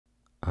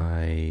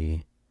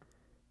I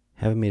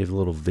haven't made a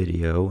little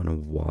video in a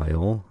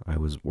while. I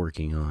was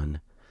working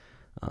on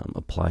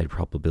applied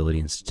probability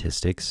and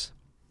statistics,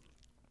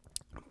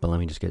 but let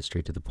me just get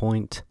straight to the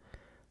point.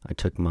 I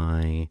took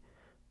my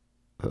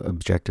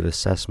objective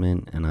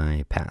assessment and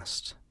I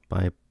passed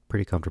by a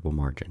pretty comfortable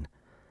margin.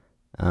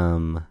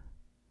 I'm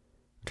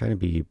trying to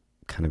be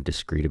kind of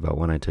discreet about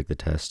when I took the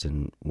test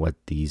and what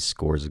these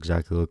scores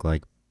exactly look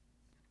like,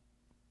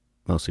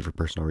 mostly for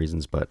personal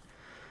reasons, but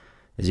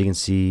as you can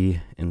see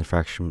in the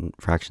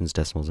fractions,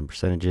 decimals, and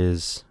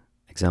percentages,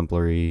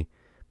 exemplary,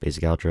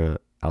 basic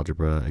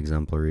algebra,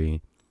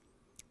 exemplary,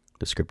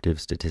 descriptive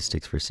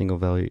statistics for single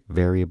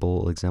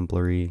variable,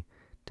 exemplary,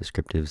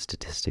 descriptive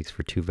statistics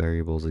for two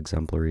variables,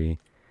 exemplary,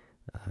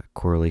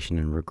 correlation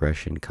and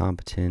regression,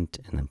 competent,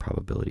 and then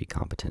probability,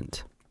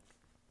 competent.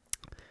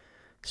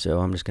 So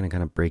I'm just going to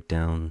kind of break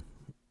down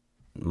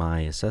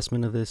my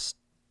assessment of this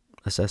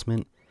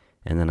assessment,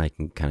 and then I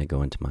can kind of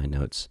go into my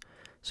notes.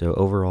 So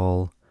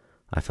overall,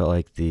 I felt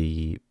like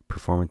the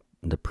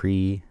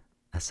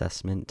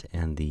pre-assessment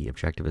and the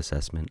objective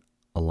assessment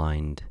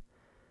aligned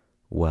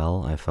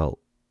well. I felt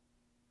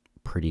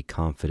pretty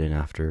confident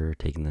after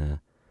taking the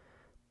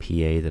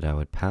PA that I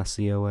would pass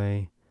the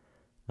OA,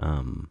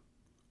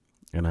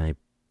 and I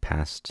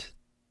passed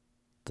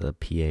the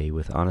PA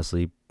with,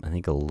 honestly, I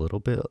think a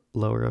little bit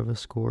lower of a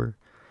score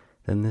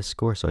than this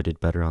score, so I did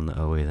better on the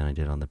OA than I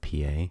did on the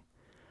PA.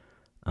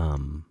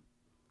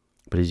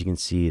 But as you can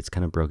see, it's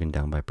kind of broken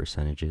down by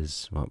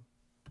percentages. What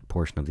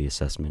portion of the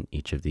assessment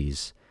each of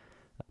these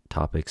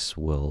topics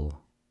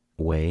will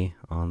weigh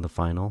on the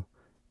final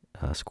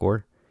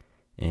score,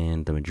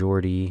 and the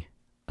majority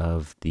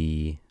of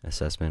the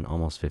assessment,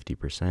 almost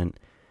 50%,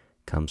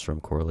 comes from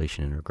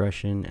correlation and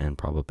regression and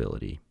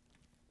probability.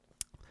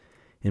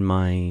 In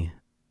my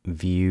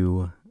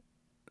view,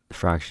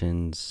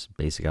 fractions,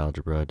 basic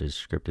algebra,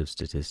 descriptive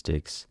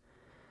statistics,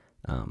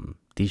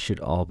 these should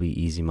all be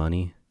easy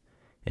money.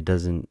 It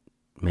doesn't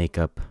make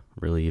up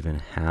really even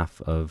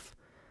half of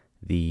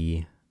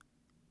the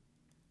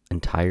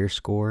entire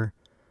score,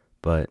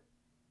 but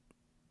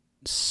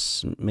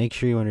make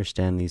sure you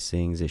understand these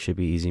things. It should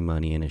be easy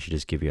money, and it should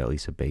just give you at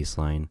least a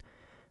baseline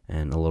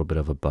and a little bit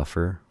of a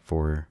buffer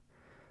for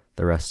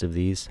the rest of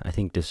these. I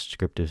think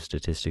descriptive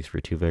statistics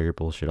for two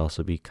variables should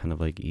also be kind of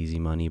like easy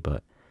money,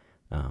 but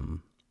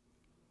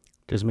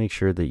just make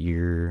sure that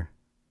you're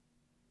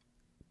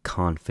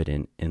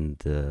confident in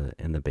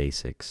the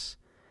basics.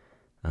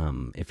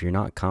 If you're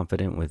not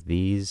confident with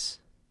these,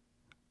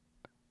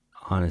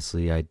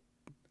 honestly, I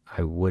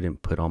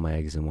wouldn't put all my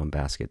eggs in one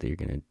basket that you're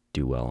going to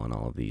do well on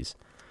all of these.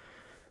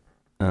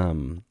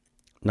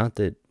 Not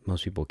that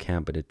most people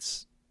can't, but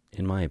it's,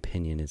 in my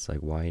opinion, it's like,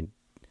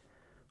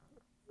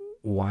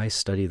 why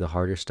study the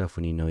harder stuff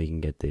when you know you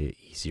can get the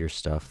easier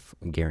stuff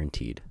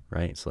guaranteed,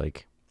 right? It's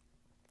like,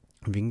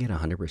 if you can get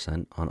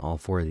 100% on all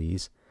four of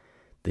these,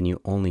 then you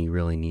only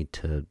really need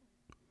to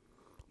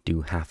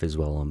do half as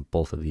well on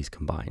both of these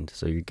combined.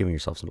 So you're giving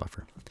yourself some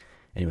buffer.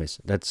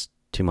 Anyways, that's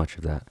too much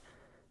of that.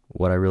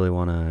 What I really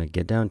want to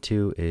get down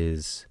to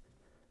is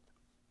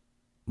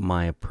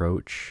my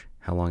approach,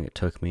 how long it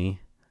took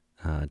me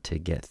to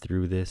get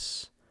through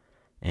this,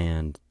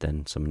 and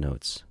then some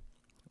notes.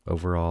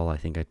 Overall, I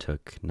think I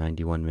took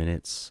 91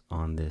 minutes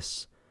on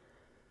this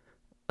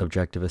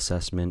objective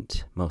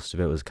assessment. Most of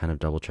it was kind of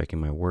double checking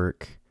my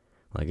work.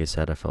 Like I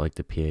said, I felt like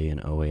the PA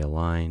and OA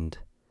aligned.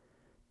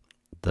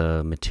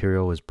 The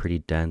material was pretty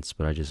dense,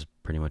 but I just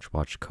pretty much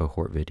watched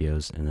cohort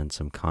videos and then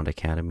some Khan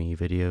Academy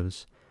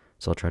videos.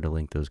 So I'll try to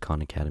link those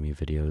Khan Academy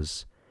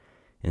videos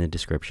in the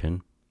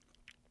description.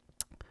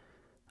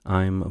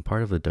 I'm a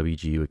part of the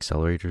WGU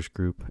accelerators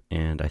group,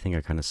 and I think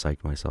I kind of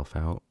psyched myself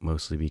out,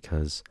 mostly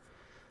because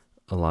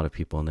a lot of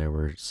people in there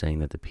were saying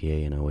that the PA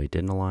and OA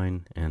didn't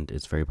align, and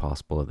it's very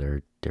possible that there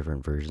are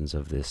different versions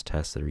of this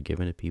test that are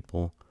given to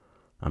people.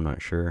 I'm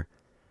not sure,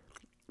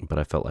 but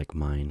I felt like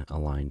mine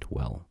aligned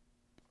well.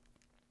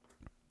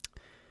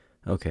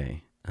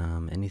 Okay,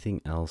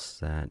 anything else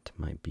that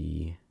might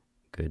be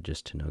good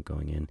just to know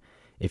going in?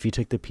 If you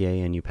took the PA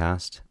and you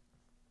passed,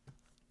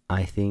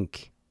 I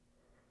think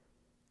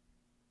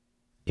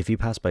if you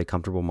passed by a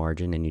comfortable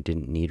margin and you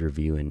didn't need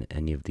review in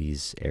any of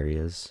these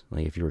areas,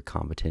 like if you were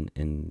competent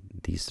in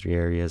these three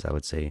areas, I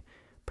would say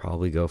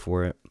probably go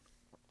for it.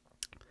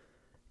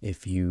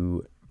 If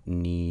you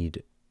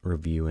need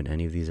review in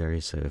any of these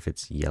areas, so if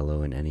it's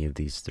yellow in any of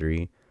these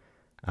three,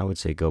 I would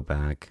say go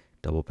back,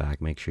 double back,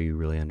 make sure you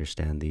really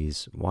understand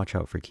these, watch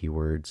out for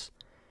keywords,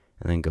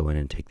 and then go in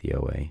and take the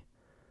OA.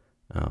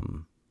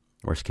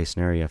 Worst case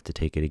scenario, you have to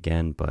take it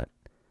again, but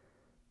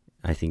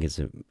I think it's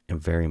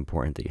very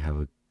important that you have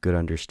a good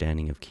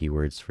understanding of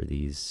keywords for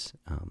these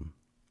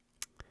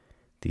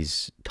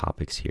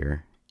topics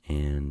here,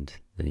 and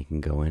then you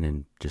can go in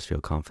and just feel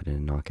confident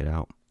and knock it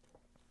out.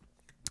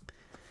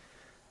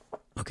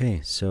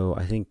 Okay, so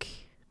I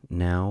think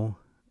now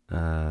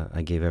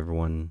I gave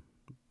everyone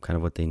kind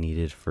of what they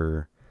needed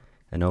for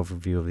an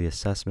overview of the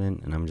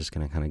assessment, and I'm just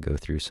going to kind of go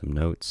through some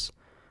notes.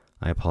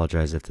 I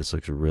apologize if this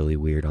looks really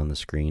weird on the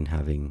screen,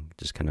 having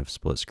just kind of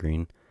split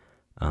screen.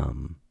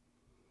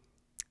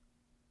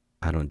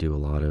 I don't do a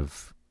lot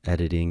of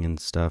editing and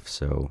stuff,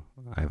 so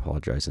I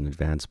apologize in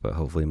advance, but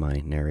hopefully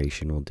my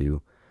narration will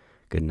do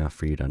good enough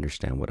for you to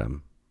understand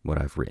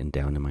what I've written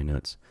down in my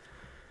notes.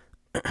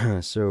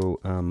 So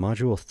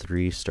module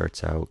 3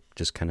 starts out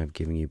just kind of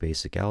giving you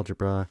basic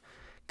algebra,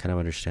 kind of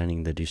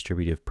understanding the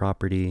distributive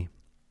property.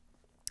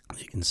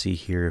 You can see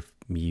here, if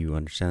you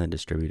understand the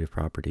distributive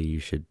property, you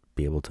should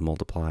be able to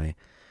multiply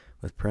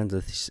with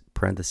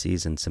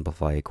parentheses and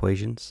simplify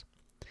equations.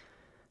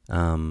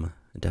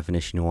 The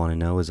definition you want to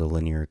know is a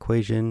linear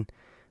equation.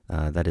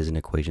 That is an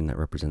equation that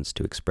represents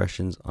two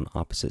expressions on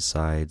opposite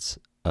sides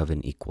of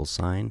an equal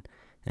sign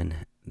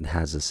and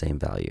has the same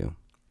value.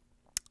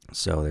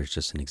 So there's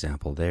just an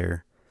example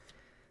there.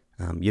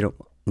 You don't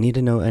need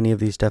to know any of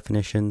these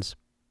definitions,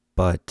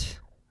 but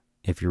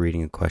if you're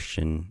reading a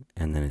question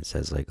and then it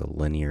says like a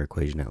linear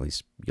equation, at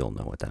least you'll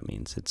know what that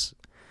means. It's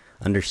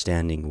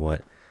understanding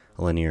what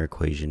a linear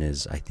equation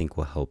is, I think,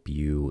 will help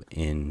you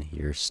in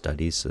your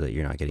studies so that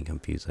you're not getting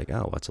confused, like,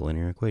 oh, what's a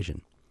linear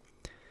equation?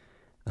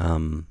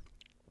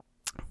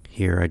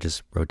 Here I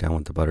just wrote down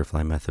what the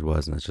butterfly method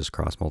was, and it's just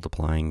cross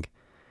multiplying.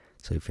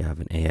 So if you have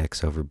an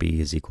ax over b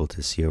is equal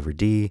to c over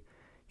d,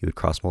 you would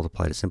cross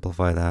multiply to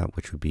simplify that,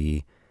 which would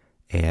be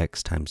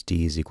ax times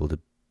d is equal to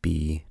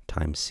b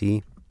times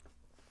c.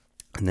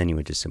 And then you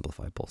would just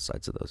simplify both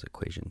sides of those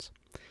equations.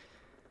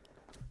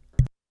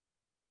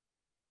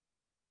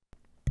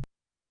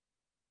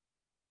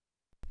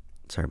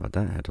 Sorry about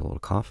that, I had a little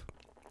cough.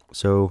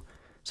 So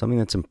something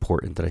that's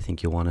important that I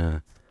think you'll want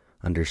to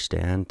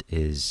understand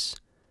is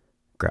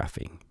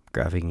graphing.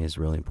 Graphing is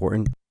really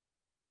important.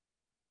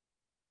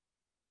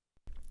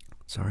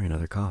 Sorry,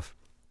 another cough.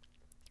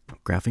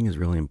 Graphing is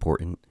really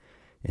important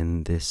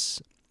in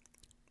this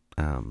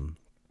PA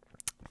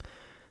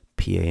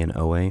and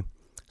OA.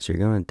 So you're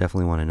going to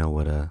definitely want to know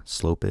what a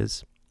slope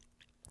is.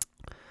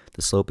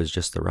 The slope is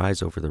just the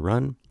rise over the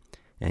run,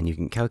 and you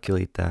can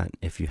calculate that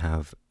if you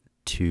have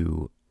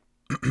two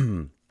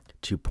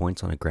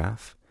points on a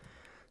graph.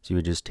 So you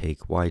would just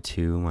take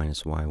y2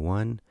 minus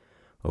y1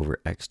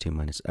 over x2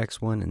 minus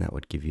x1, and that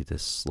would give you the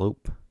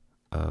slope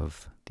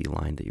of the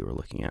line that you were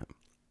looking at.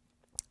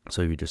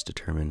 So you just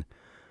determine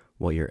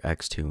what your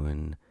x2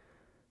 and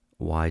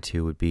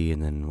y2 would be,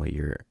 and then what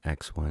your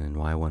x1 and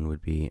y1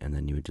 would be, and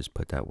then you would just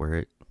put that where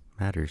it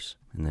matters,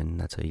 and then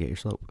that's how you get your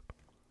slope.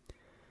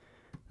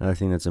 Another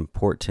thing that's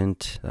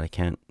important that I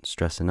can't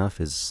stress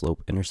enough is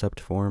slope-intercept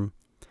form,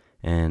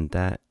 and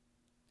that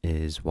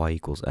is y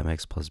equals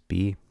mx plus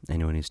b.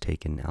 Anyone who's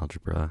taken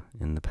algebra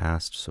in the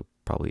past, so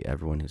probably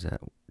everyone who's at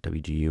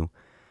WGU,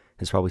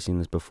 has probably seen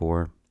this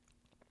before.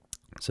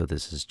 So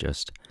this is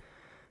just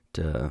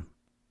to,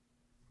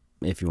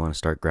 if you want to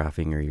start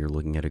graphing, or you're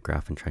looking at a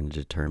graph and trying to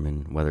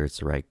determine whether it's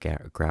the right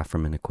graph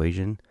from an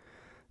equation,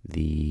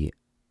 the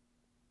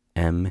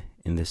m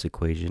in this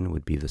equation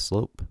would be the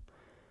slope,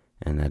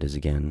 and that is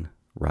again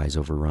rise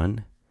over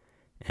run,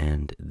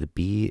 and the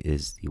b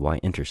is the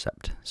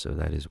y-intercept, so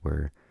that is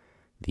where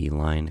the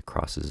line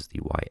crosses the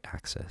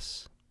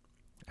y-axis.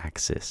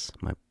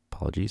 My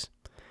apologies.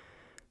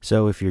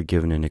 So if you're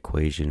given an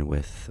equation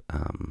with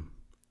an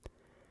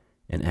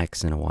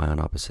x and a y on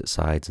opposite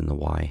sides, and the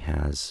y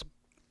has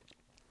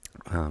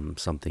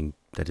something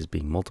that is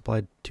being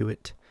multiplied to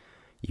it,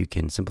 you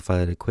can simplify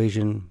that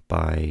equation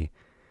by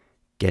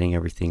getting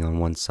everything on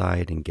one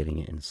side and getting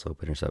it in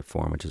slope-intercept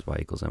form, which is y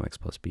equals mx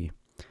plus b.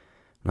 I'm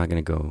not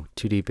going to go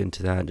too deep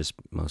into that, just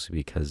mostly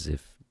because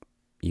if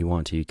you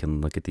want to, you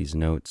can look at these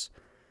notes,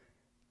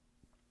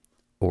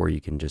 or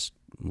you can just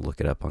look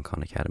it up on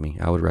Khan Academy.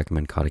 I would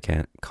recommend Khan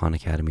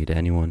Academy to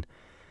anyone.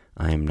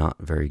 I'm not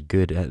very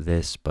good at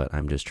this, but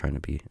I'm just trying to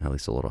be at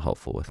least a little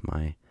helpful with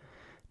my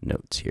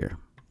notes here.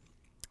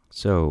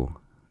 So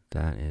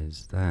that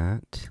is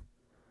that.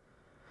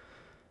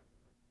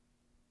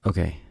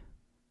 Okay,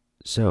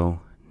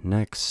 so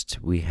next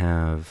we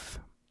have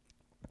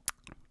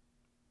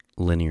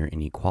linear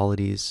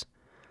inequalities.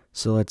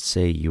 So let's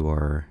say you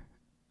are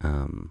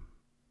on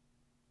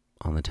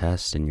the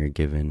test and you're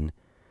given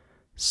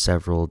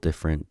several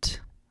different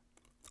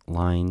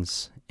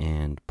lines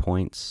and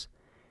points,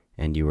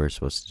 and you are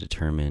supposed to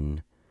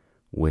determine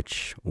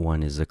which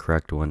one is the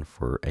correct one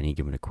for any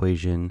given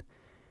equation.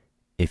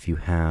 If you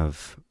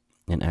have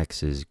an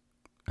x is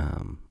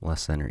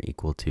less than or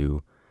equal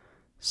to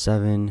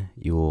 7,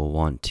 you will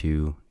want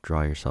to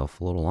draw yourself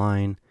a little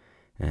line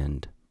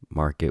and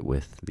mark it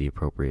with the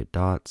appropriate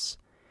dots.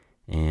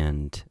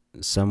 And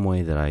some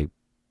way that I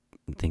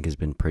think has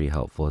been pretty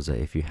helpful is that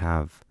if you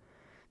have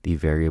the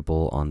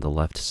variable on the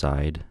left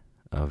side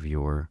of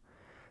your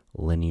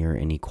linear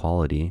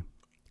inequality,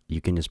 you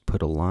can just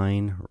put a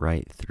line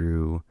right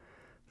through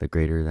the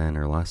greater than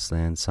or less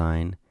than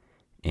sign,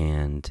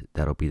 and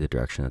that'll be the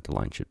direction that the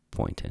line should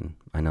point in.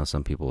 I know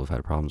some people have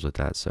had problems with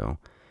that, so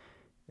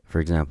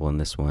for example, in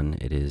this one,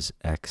 it is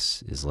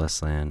x is less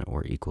than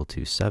or equal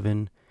to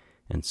 7,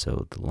 and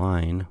so the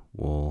line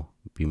will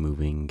be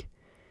moving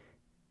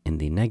in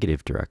the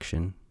negative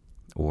direction,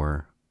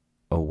 or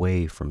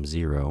away from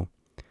 0,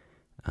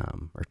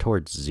 or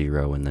towards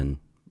 0, and then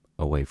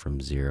away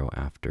from 0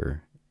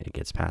 after it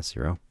gets past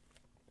 0.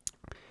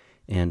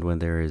 And when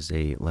there is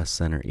a less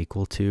than or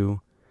equal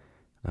to,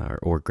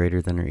 or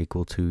greater than or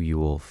equal to, you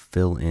will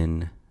fill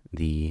in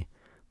the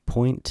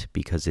point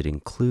because it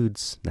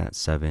includes that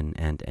 7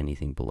 and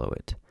anything below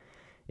it.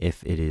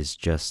 If it is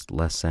just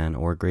less than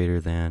or greater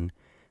than,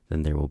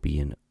 then there will be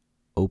an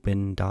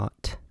open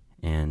dot,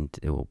 and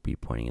it will be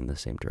pointing in the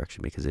same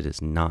direction because it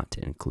is not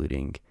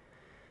including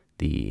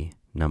the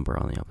number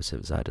on the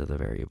opposite side of the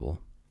variable.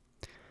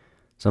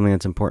 Something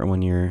that's important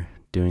when you're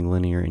doing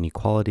linear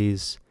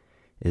inequalities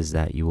is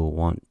that you will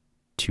want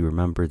to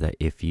remember that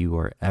if you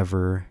are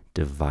ever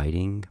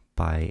dividing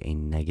by a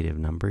negative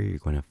number, you're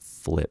going to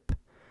flip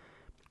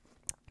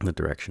the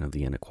direction of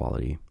the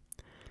inequality.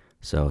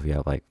 So if you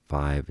have like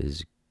 5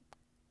 is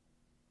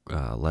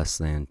less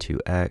than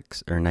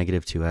 2x or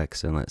negative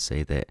 2x, and let's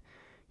say that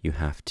you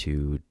have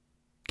to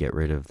get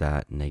rid of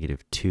that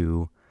negative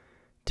 2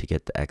 to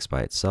get the x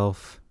by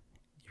itself,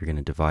 you're going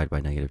to divide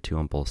by negative 2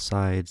 on both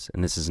sides.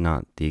 And this is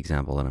not the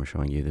example that I'm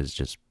showing you. This is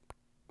just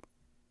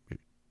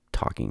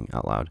talking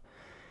out loud.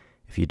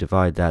 If you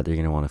divide that, you're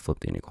going to want to flip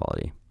the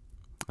inequality.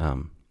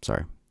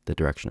 The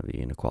direction of the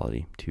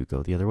inequality to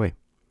go the other way.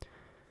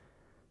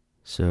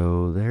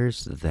 So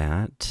there's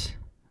that.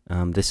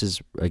 This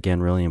is,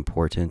 again, really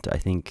important. I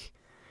think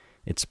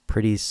it's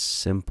pretty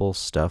simple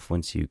stuff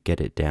once you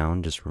get it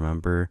down. Just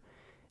remember,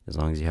 as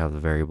long as you have the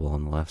variable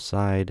on the left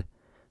side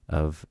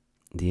of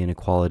the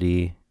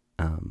inequality,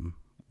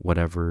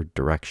 whatever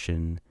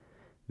direction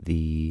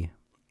the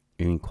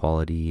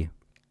inequality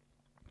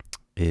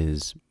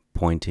is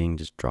pointing,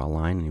 just draw a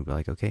line and you'll be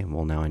like, okay,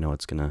 well, now I know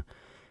it's going to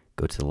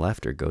go to the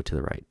left or go to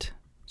the right.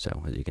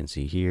 So as you can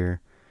see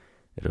here,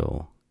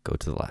 it'll go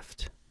to the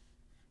left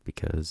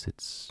because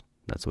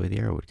that's the way the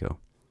arrow would go.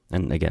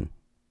 And again,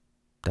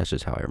 that's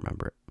just how I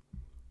remember it.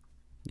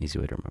 Easy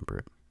way to remember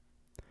it.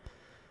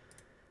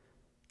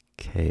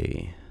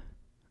 Okay.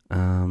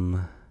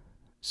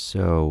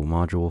 So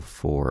module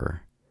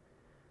 4.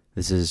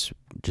 This is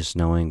just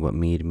knowing what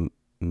mean,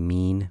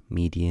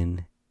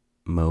 median,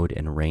 mode,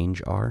 and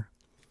range are.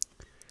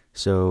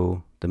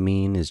 So the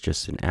mean is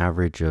just an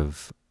average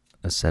of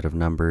a set of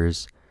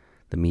numbers.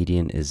 The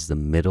median is the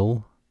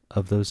middle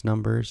of those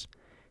numbers,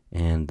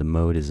 and the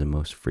mode is the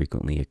most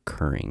frequently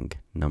occurring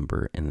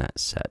number in that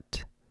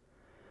set.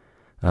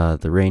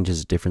 The range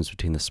is the difference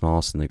between the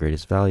smallest and the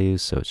greatest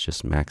values, so it's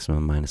just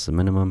maximum minus the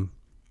minimum.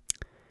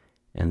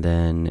 And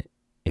then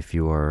if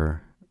you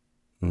are,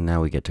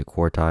 now we get to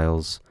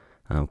quartiles.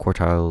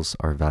 Quartiles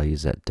are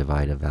values that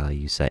divide a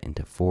value set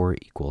into 4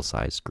 equal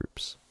sized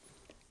groups.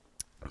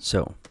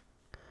 So,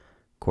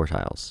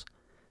 quartiles.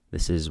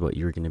 This is what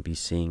you're going to be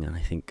seeing, and I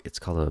think it's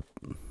called a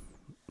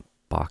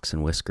box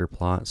and whisker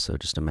plot. So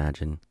just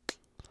imagine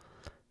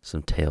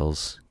some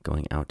tails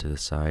going out to the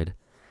side.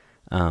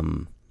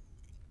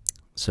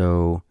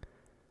 So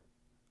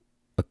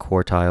a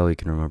quartile, you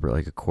can remember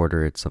like a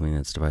quarter, it's something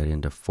that's divided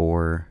into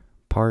 4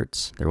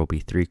 parts. There will be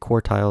 3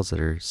 quartiles that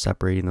are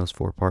separating those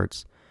 4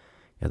 parts.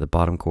 You have the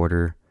bottom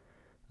quarter,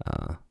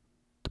 the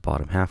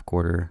bottom half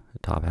quarter, the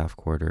top half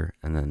quarter,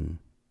 and then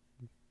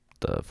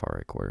the far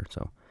right quarter.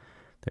 So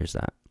there's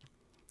that.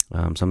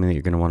 Something that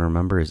you're going to want to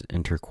remember is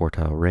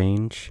interquartile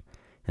range,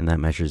 and that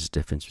measures the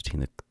difference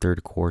between the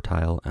third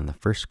quartile and the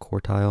first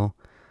quartile.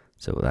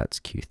 So that's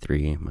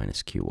Q3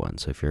 minus Q1.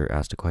 So if you're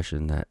asked a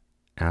question that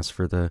asks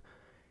for the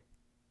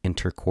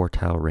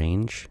interquartile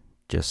range,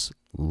 just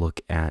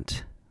look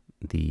at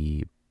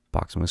the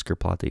box and whisker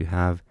plot that you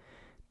have,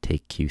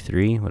 take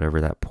Q3, whatever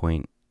that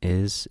point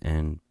is,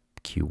 and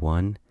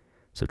Q1,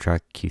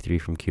 subtract Q3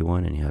 from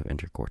Q1, and you have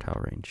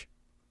interquartile range.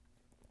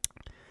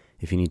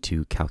 If you need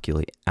to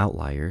calculate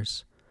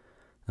outliers,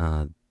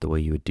 the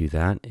way you would do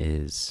that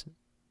is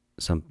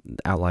some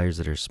outliers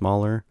that are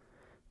smaller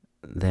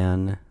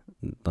than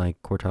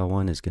like quartile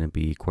 1 is going to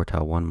be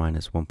quartile 1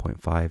 minus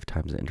 1.5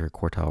 times the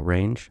interquartile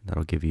range.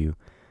 That'll give you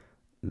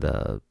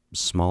the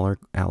smaller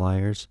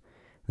outliers.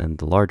 Then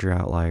the larger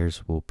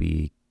outliers will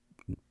be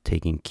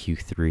taking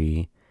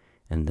Q3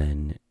 and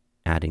then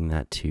adding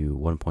that to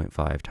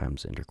 1.5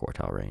 times the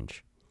interquartile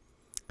range.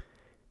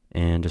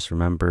 And just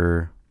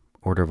remember,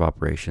 order of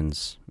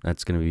operations,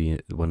 that's going to be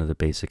one of the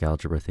basic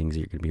algebra things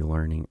that you're going to be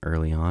learning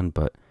early on,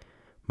 but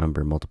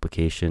remember,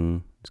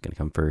 multiplication is going to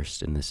come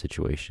first in this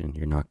situation.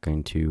 You're not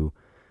going to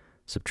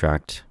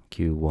subtract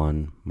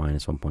Q1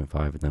 minus 1.5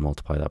 and then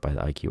multiply that by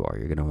the IQR.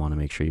 You're going to want to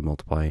make sure you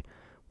multiply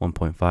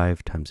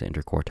 1.5 times the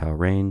interquartile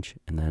range,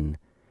 and then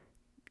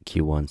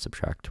Q1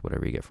 subtract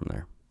whatever you get from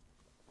there.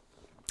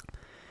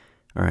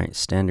 All right,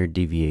 standard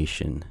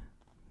deviation.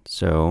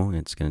 So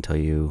it's going to tell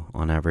you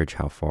on average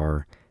how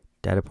far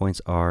data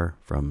points are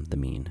from the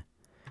mean.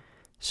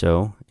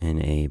 So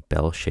in a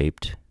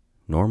bell-shaped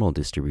normal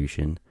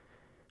distribution,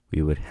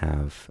 we would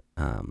have,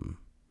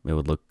 it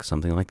would look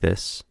something like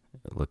this.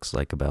 It looks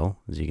like a bell,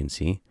 as you can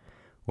see.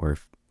 Or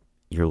if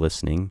you're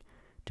listening,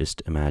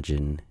 just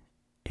imagine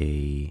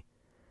a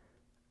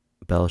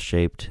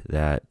bell-shaped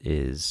that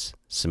is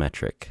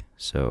symmetric.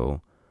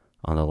 So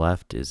on the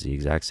left is the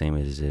exact same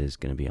as it is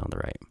going to be on the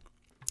right.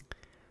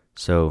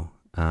 So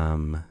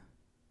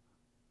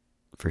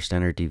for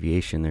standard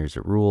deviation, there's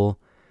a rule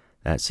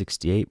that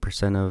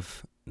 68%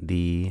 of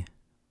the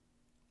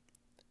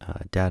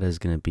data is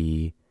going to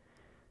be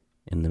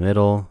in the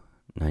middle,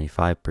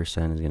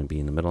 95% is going to be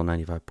in the middle,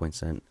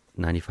 95%,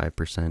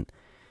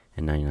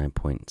 and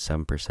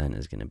 99.7%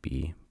 is going to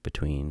be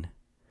between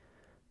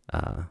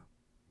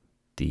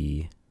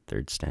the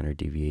third standard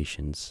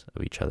deviations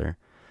of each other.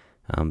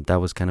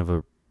 That was kind of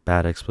a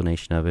bad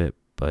explanation of it,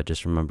 but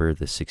just remember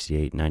the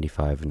 68,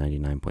 95, and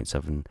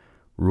 99.7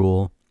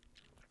 rule.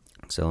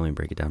 So let me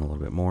break it down a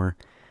little bit more.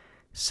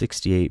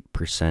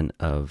 68%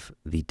 of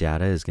the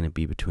data is going to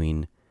be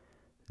between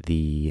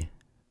the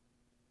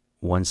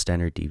one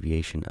standard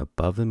deviation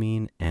above the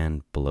mean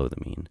and below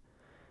the mean.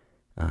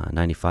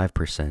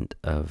 95%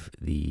 of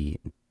the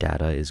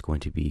data is going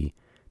to be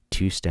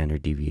 2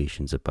 standard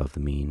deviations above the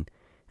mean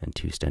and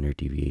 2 standard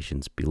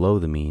deviations below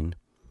the mean.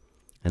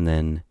 And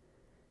then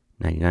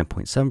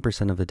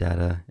 99.7% of the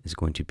data is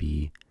going to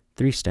be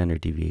 3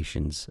 standard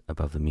deviations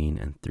above the mean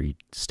and 3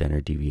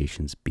 standard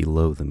deviations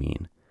below the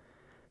mean.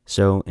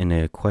 So in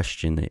a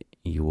question that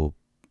you will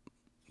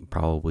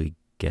probably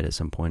get at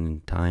some point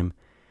in time,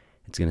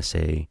 it's going to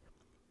say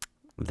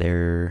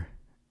there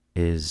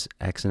is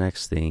X and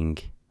X thing,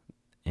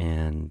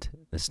 and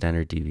the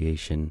standard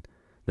deviation,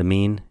 the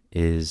mean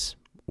is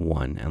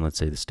 1, and let's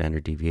say the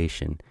standard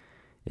deviation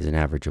is an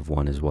average of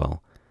 1 as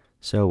well.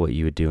 So what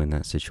you would do in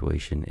that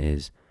situation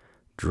is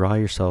draw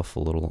yourself a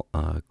little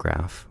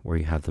graph where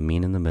you have the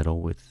mean in the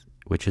middle,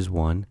 which is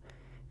 1,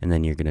 and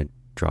then you're going to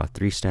draw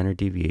 3 standard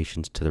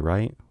deviations to the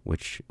right,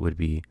 which would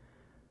be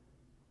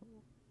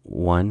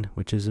 1,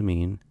 which is a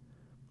mean,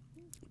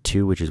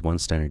 2, which is 1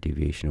 standard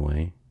deviation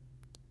away,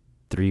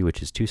 3,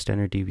 which is 2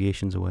 standard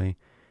deviations away,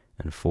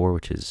 and 4,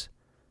 which is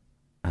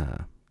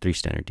 3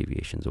 standard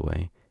deviations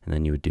away. And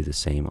then you would do the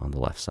same on the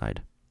left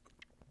side.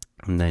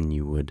 And then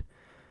you would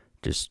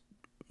just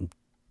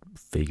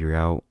figure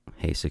out,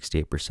 hey,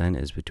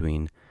 68% is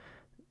between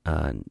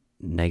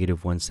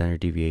negative 1 standard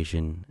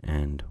deviation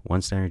and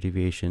 1 standard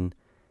deviation,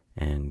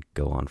 and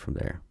go on from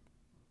there.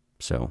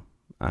 So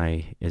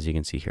as you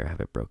can see here, I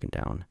have it broken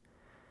down,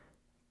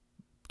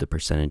 the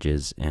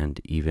percentages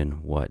and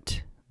even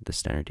what the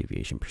standard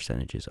deviation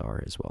percentages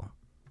are as well.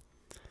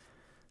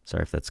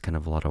 Sorry if that's kind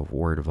of a lot of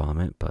word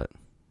vomit, but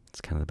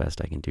it's kind of the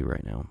best I can do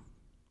right now.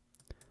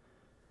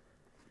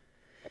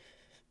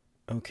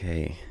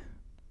 Okay.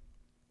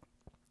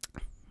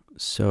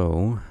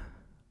 So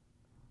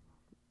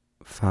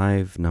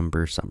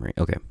 5-number summary.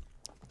 Okay.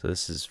 So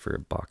this is for a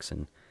box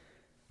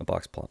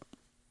plot.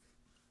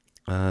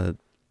 The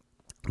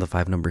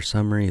 5-number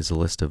summary is a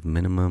list of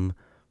minimum,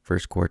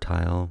 first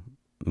quartile,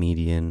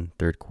 median,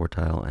 third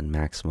quartile, and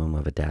maximum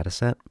of a data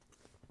set.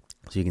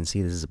 So you can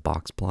see this is a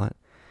box plot,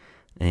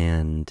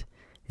 and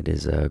it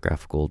is a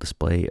graphical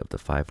display of the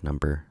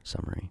 5-number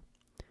summary.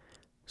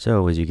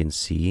 So as you can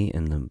see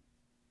in the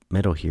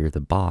middle here, the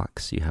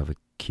box, you have a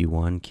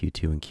Q1,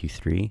 Q2, and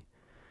Q3,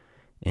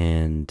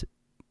 and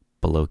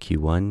below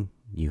Q1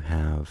 you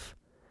have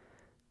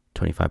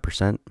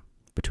 25%.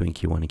 Between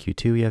Q1 and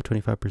Q2 you have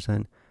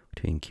 25%.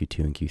 Between Q2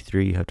 and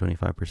Q3 you have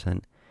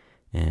 25%.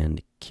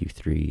 And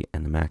Q3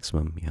 and the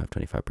maximum you have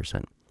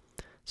 25%.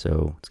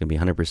 So it's going to be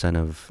 100%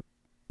 of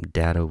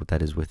data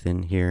that is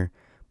within here,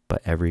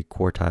 but every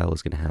quartile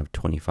is going to have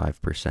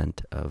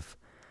 25% of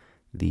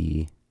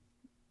the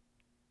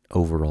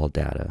overall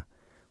data,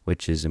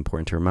 which is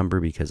important to remember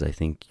because I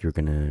think you're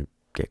going to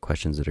get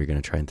questions that are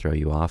going to try and throw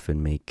you off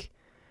and make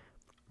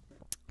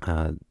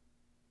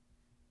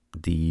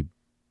the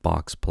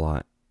box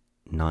plot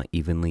not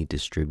evenly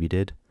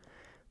distributed.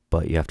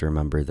 But you have to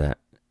remember that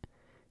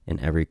in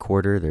every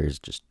quarter there's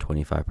just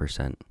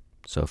 25%.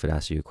 So if it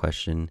asks you a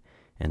question,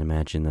 and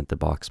imagine that the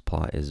box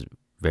plot is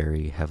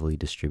very heavily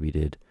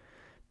distributed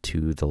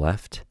to the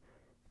left,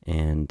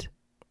 and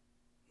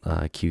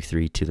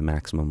Q3 to the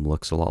maximum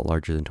looks a lot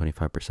larger than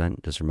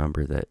 25%, just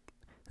remember that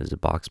there's a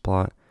box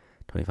plot.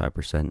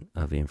 25%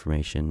 of the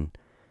information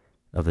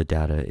of the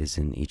data is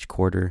in each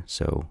quarter,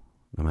 so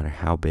no matter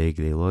how big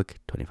they look,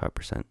 25%.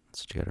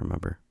 That's what you got to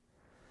remember.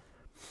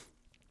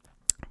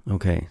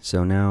 Okay,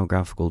 so now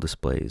graphical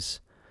displays.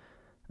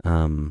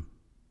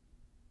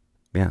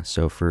 Yeah,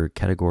 so for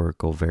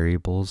categorical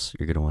variables,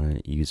 you're going to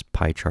want to use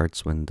pie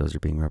charts when those are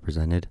being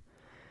represented.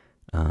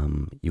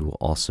 You will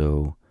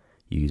also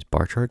use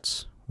bar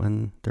charts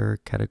when there are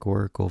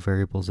categorical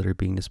variables that are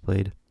being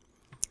displayed.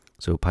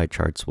 So pie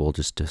charts will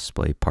just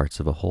display parts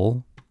of a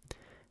whole.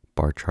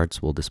 Bar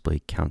charts will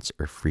display counts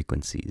or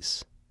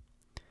frequencies.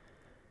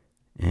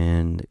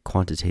 And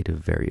quantitative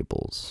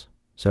variables.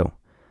 So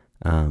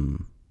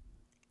when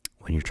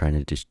you're trying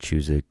to just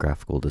choose a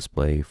graphical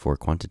display for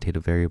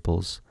quantitative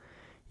variables,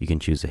 you can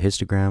choose a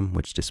histogram,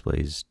 which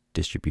displays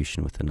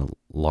distribution within a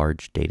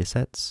large data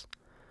sets.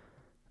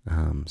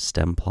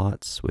 Stem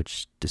plots,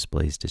 which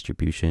displays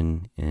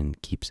distribution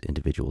and keeps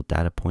individual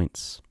data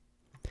points.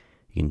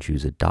 You can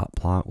choose a dot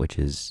plot, which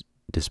is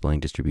displaying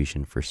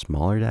distribution for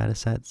smaller data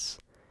sets.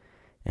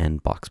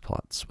 And box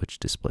plots, which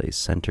displays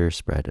center,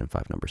 spread, and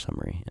 5-number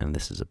summary. And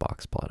this is a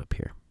box plot up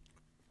here.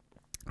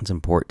 It's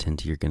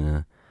important. You're going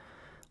to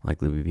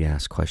likely be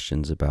asked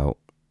questions about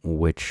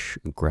which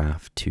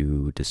graph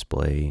to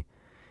display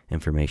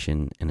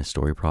information in a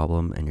story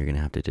problem, and you're going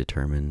to have to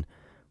determine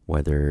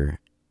whether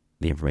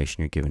the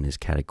information you're given is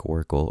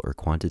categorical or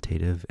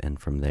quantitative, and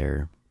from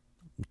there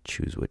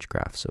choose which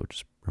graph. So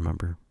just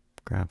remember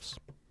graphs.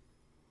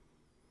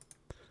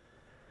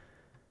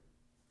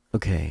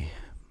 Okay,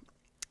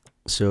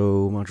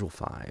 so module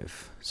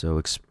 5.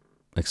 So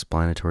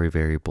explanatory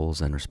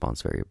variables and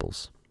response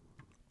variables.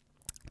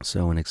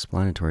 So an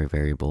explanatory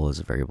variable is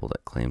a variable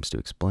that claims to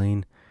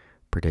explain,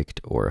 predict,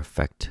 or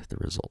affect the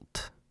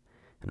result.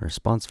 And a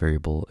response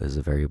variable is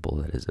a variable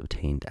that is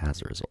obtained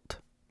as a result.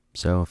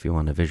 So if you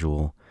want a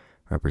visual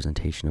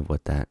representation of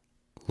what that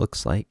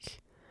looks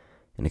like,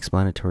 an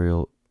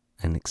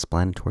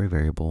explanatory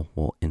variable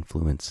will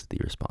influence the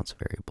response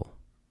variable.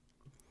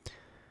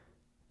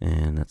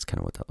 And that's kind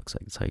of what that looks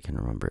like. That's how you can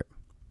remember it.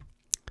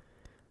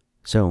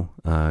 So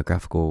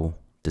graphical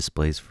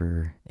displays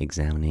for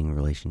examining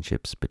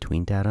relationships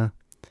between data.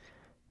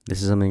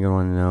 This is something you're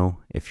going to want to know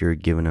if you're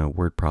given a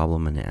word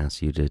problem and it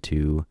asks you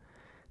to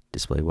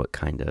display what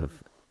kind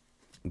of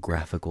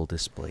graphical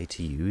display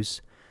to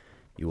use.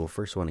 You will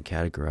first want to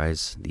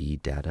categorize the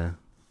data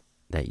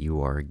that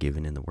you are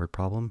given in the word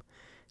problem.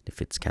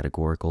 If it's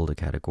categorical to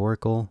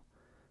categorical,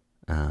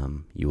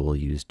 you will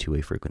use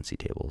two-way frequency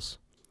tables.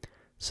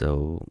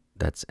 So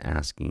that's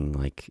asking,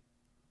 like,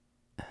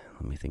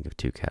 let me think of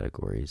two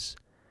categories.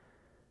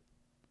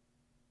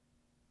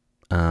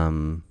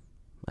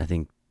 I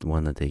think the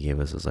one that they gave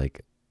us is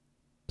like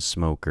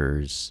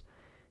smokers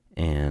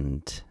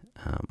and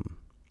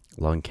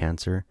lung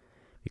cancer,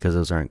 because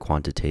those aren't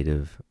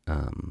quantitative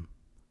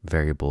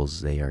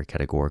variables. They are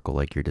categorical,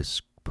 like you're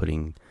just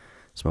putting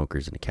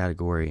smokers in a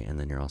category and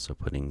then you're also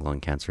putting lung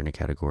cancer in a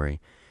category.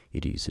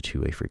 You'd use a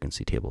two-way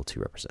frequency table to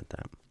represent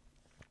that.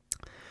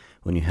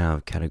 When you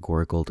have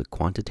categorical to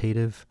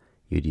quantitative,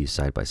 you'd use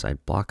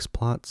side-by-side box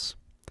plots.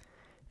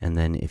 And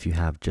then if you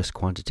have just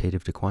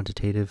quantitative to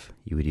quantitative,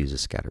 you would use a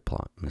scatter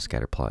plot. And a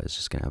scatter plot is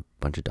just going to have a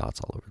bunch of dots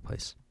all over the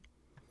place.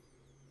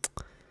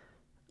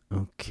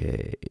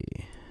 Okay.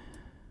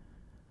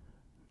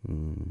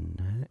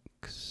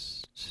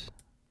 Next.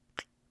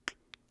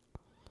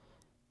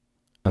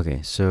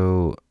 Okay,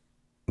 so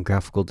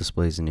graphical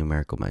displays and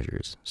numerical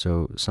measures.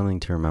 So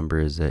something to remember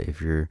is that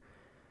if you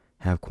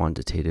have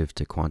quantitative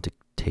to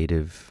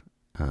quantitative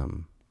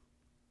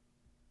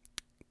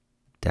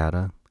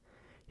data,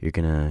 you're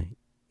going to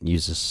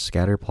use a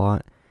scatter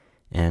plot,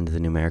 and the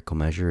numerical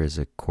measure is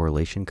a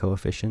correlation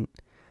coefficient.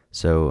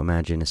 So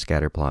imagine a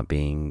scatter plot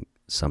being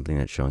something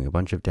that's showing a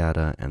bunch of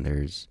data, and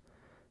there's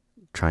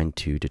trying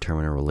to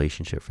determine a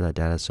relationship for that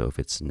data. So if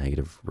it's a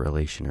negative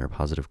relation or a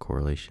positive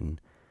correlation,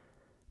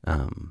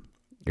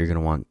 you're going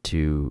to want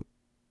to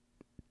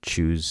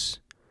choose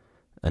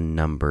a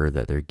number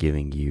that they're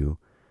giving you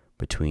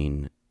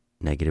between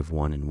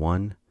 -1 and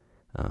 1.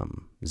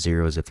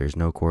 0 is if there's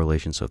no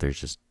correlation, so if there's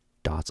just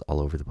dots all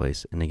over the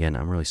place. And again,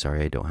 I'm really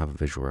sorry I don't have a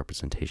visual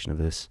representation of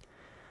this.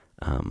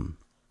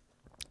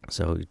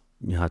 So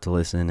you have to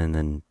listen and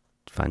then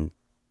find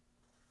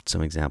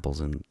some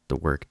examples in the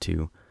work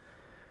to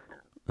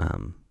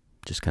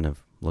just kind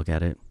of look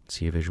at it,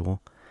 see a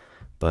visual.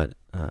 But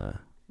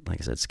like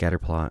I said, scatter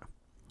plot,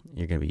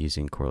 you're going to be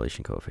using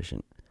correlation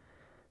coefficient.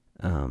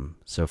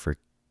 So for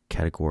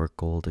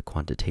categorical to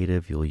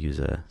quantitative, you'll use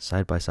a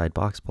side-by-side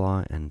box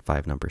plot and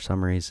 5 number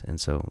summaries.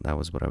 And so that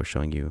was what I was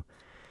showing you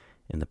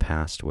in the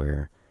past,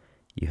 where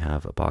you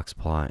have a box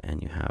plot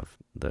and you have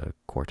the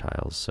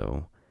quartiles,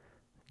 so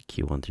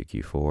Q1 through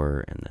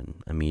Q4, and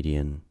then a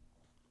median,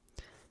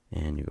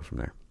 and you go from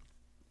there.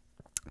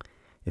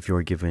 If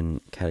you're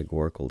given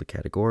categorical to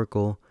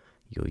categorical,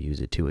 you'll use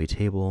a two-way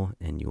table,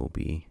 and you will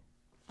be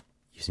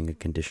using a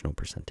conditional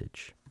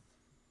percentage.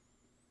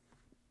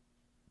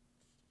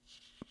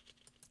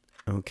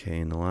 Okay,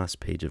 and the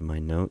last page of my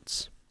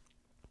notes,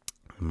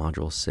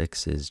 module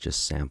 6 is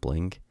just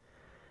sampling.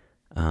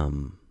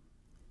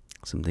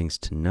 Some things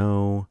to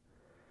know.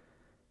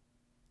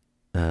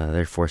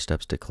 There are 4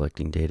 steps to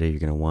collecting data. You're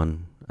going to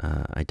 1,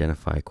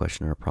 identify a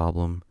question or a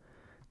problem.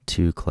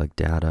 2, collect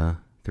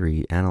data.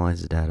 3,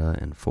 analyze the data.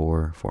 And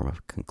 4, form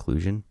a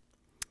conclusion.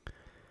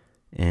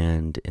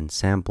 And in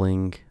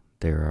sampling,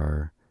 there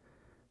are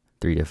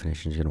 3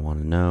 definitions you're going to want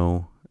to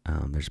know.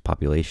 There's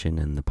population,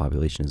 and the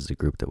population is the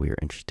group that we are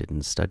interested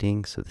in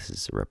studying. So this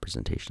is a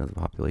representation of the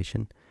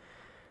population.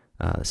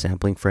 The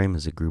sampling frame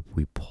is a group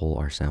we pull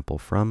our sample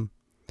from.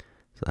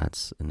 So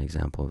that's an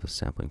example of a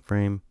sampling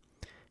frame.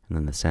 And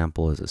then the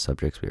sample is the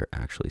subjects we are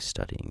actually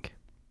studying.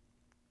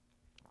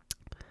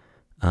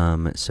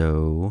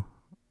 So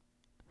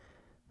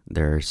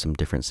there are some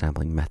different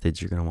sampling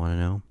methods you're going to want to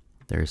know.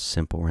 There's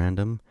simple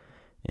random,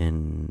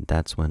 and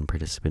that's when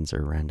participants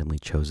are randomly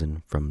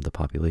chosen from the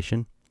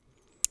population.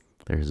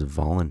 There's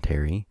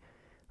voluntary,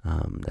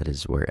 that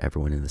is where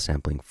everyone in the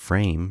sampling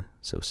frame,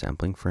 so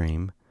sampling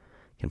frame,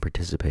 can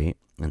participate,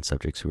 and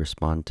subjects who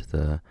respond to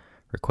the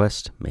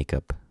request make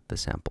up the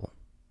sample.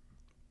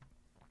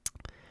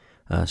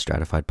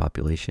 Stratified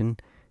population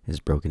is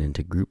broken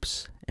into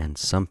groups, and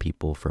some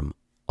people from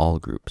all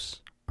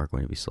groups are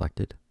going to be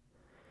selected.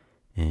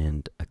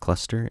 And a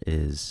cluster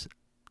is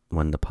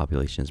when the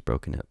population is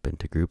broken up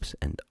into groups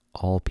and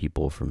all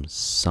people from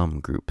some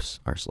groups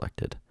are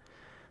selected.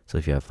 So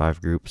if you have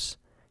 5 groups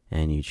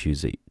and you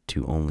choose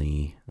to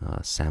only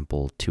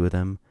sample 2 of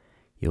them,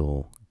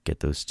 you'll get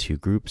those 2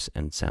 groups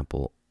and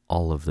sample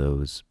all of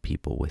those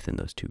people within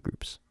those 2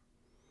 groups.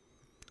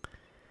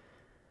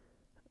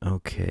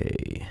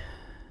 Okay,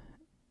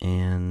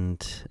 and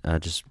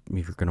just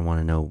if you're going to want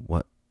to know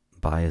what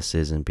bias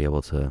is and be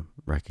able to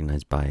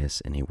recognize bias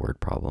in a word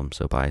problem.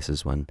 So bias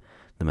is when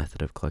the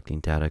method of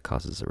collecting data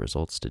causes the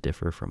results to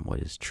differ from what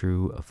is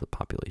true of the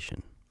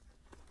population.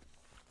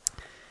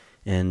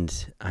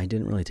 And I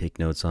didn't really take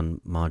notes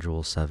on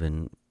Module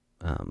 7.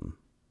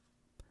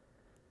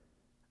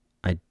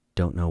 I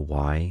don't know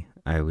why.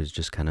 I was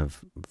just kind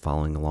of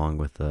following along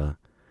with the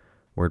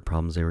word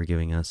problems they were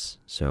giving us.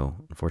 So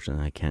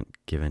unfortunately, I can't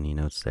give any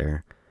notes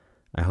there.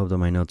 I hope that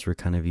my notes were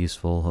kind of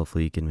useful.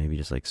 Hopefully you can maybe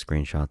just like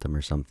screenshot them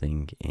or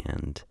something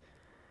and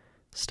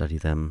study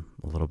them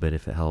a little bit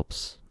if it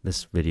helps.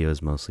 This video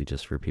is mostly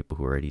just for people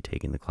who are already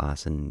taking the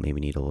class and maybe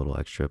need a little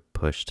extra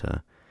push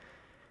to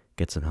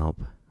get some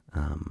help.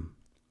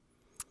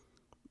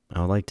 I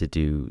would like to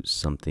do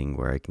something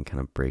where I can kind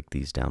of break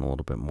these down a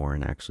little bit more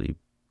and actually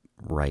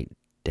write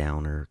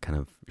down or kind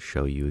of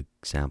show you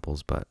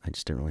examples, but I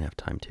just didn't really have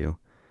time to.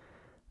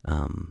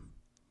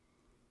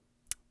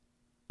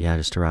 Yeah,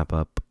 just to wrap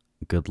up,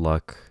 good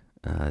luck.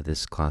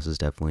 This class is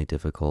definitely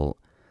difficult.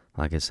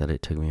 Like I said,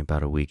 it took me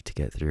about a week to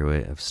get through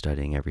it, of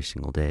studying every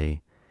single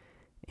day.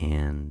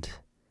 And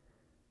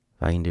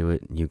if I can do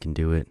it, you can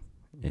do it.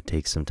 It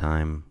takes some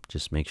time.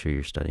 Just make sure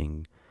you're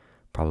studying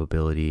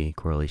probability,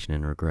 correlation,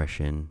 and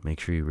regression. Make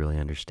sure you really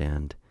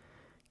understand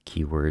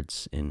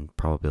keywords in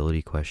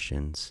probability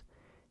questions,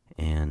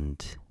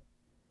 and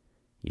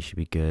you should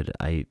be good.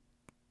 It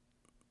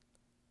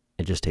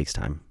just takes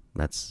time.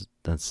 That's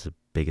the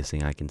biggest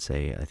thing I can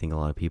say. I think a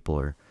lot of people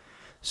are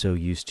so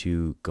used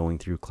to going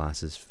through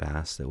classes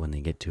fast that when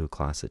they get to a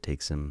class that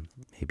takes them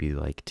maybe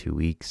like 2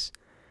 weeks,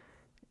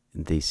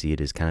 they see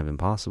it as kind of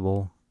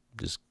impossible.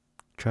 Just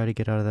try to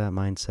get out of that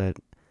mindset.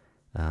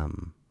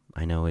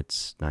 I know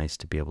it's nice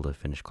to be able to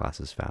finish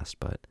classes fast,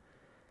 but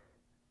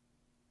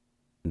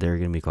there are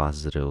going to be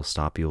classes that it'll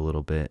stop you a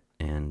little bit,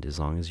 and as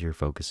long as you're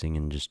focusing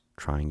and just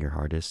trying your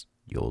hardest,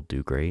 you'll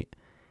do great.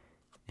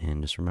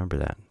 And just remember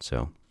that.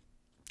 So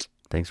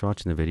thanks for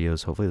watching the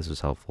videos. Hopefully this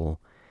was helpful,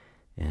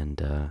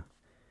 and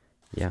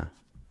yeah,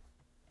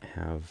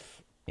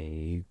 have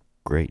a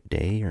great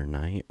day or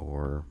night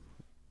or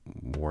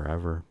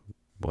wherever,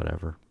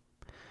 whatever.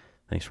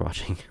 Thanks for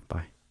watching.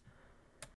 Bye.